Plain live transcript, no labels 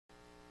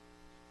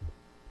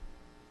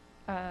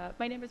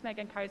My name is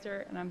Megan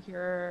Kaiser, and I'm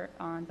here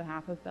on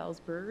behalf of Bell's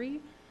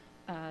Brewery.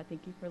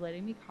 Thank you for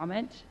letting me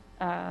comment.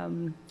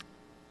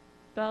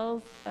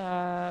 Bell's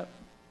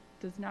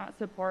does not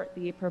support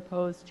the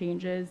proposed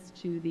changes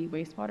to the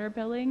wastewater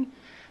billing,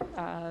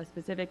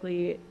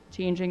 specifically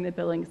changing the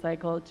billing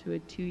cycle to a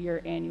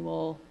 2-year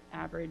annual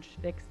average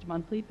fixed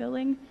monthly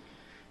billing.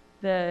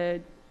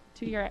 The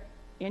 2-year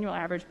annual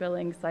average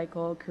billing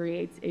cycle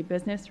creates a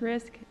business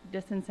risk,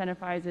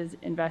 disincentivizes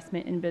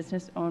investment in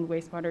business-owned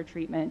wastewater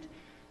treatment,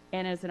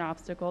 and is an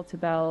obstacle to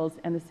Bell's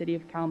and the City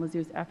of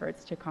Kalamazoo's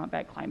efforts to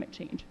combat climate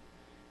change.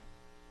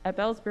 At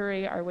Bell's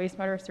Brewery, our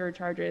wastewater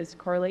surcharges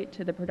correlate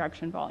to the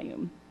production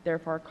volume.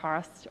 Therefore,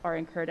 costs are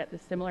incurred at the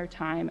similar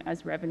time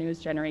as revenues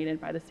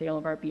generated by the sale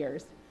of our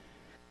beers.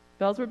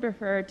 Bell's would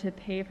prefer to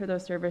pay for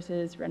those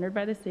services rendered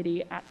by the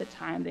city at the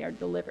time they are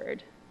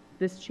delivered.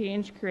 This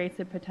change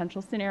creates a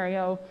potential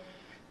scenario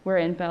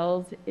wherein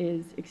Bell's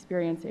is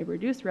experience a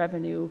reduced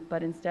revenue,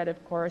 but instead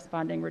of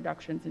corresponding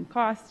reductions in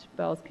cost,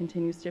 Bell's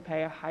continues to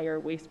pay a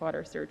higher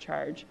wastewater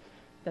surcharge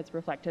that's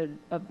reflective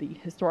of the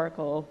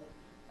historical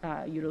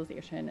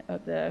utilization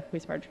of the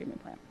wastewater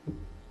treatment plant.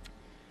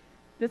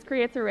 This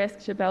creates a risk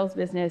to Bell's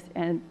business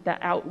and that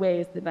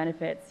outweighs the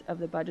benefits of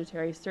the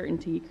budgetary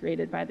certainty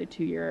created by the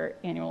 2-year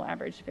annual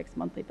average fixed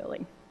monthly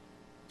billing.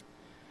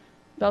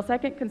 Bell's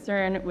second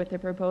concern with the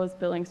proposed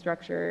billing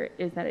structure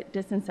is that it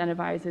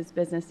disincentivizes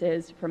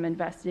businesses from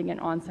investing in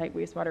on-site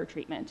wastewater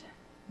treatment.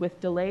 With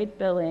delayed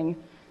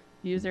billing,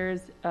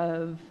 users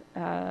of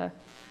the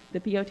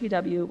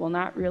POTW will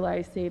not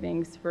realize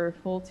savings for a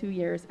full 2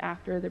 years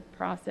after the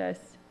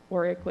process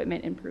or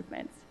equipment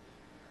improvements.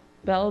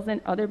 Bell's and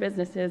other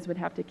businesses would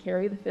have to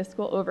carry the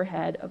fiscal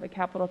overhead of a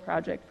capital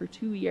project for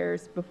 2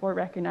 years before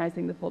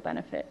recognizing the full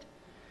benefit.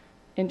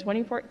 In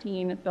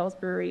 2014, Bell's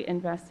Brewery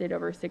invested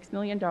over $6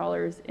 million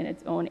in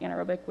its own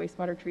anaerobic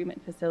wastewater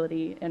treatment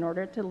facility in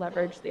order to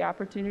leverage the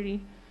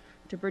opportunity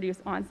to produce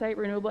on-site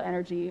renewable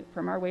energy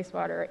from our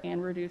wastewater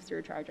and reduce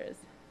surcharges.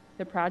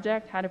 The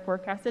project had a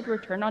forecasted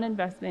return on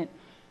investment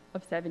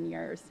of 7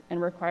 years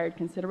and required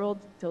considerable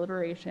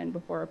deliberation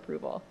before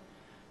approval.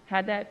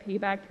 Had that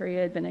payback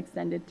period been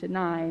extended to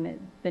 9,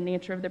 by the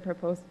nature of the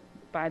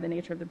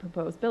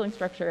proposed billing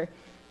structure,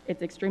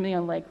 it's extremely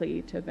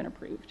unlikely to have been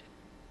approved.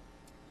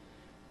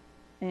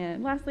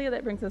 And lastly,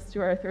 that brings us to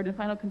our third and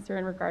final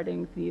concern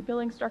regarding the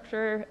billing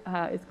structure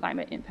is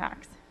climate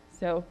impacts.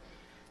 So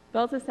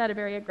Bell's has set a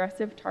very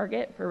aggressive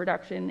target for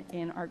reduction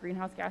in our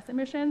greenhouse gas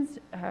emissions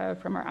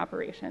from our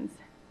operations.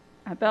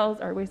 At Bell's,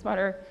 our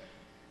wastewater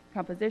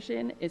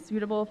composition is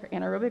suitable for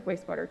anaerobic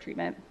wastewater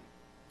treatment.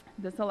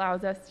 This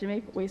allows us to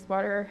make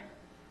wastewater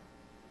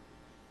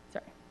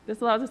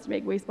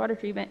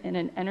treatment in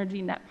an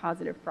energy net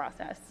positive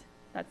process.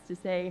 That's to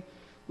say,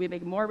 we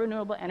make more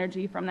renewable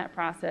energy from that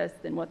process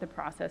than what the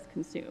process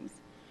consumes.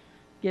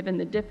 Given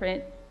the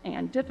different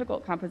and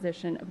difficult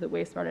composition of the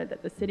wastewater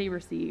that the city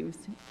receives,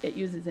 it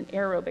uses an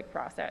aerobic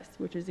process,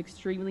 which is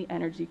extremely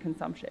energy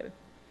consumptive.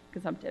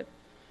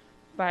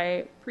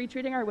 By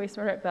pre-treating our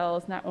wastewater at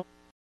Bell's, not only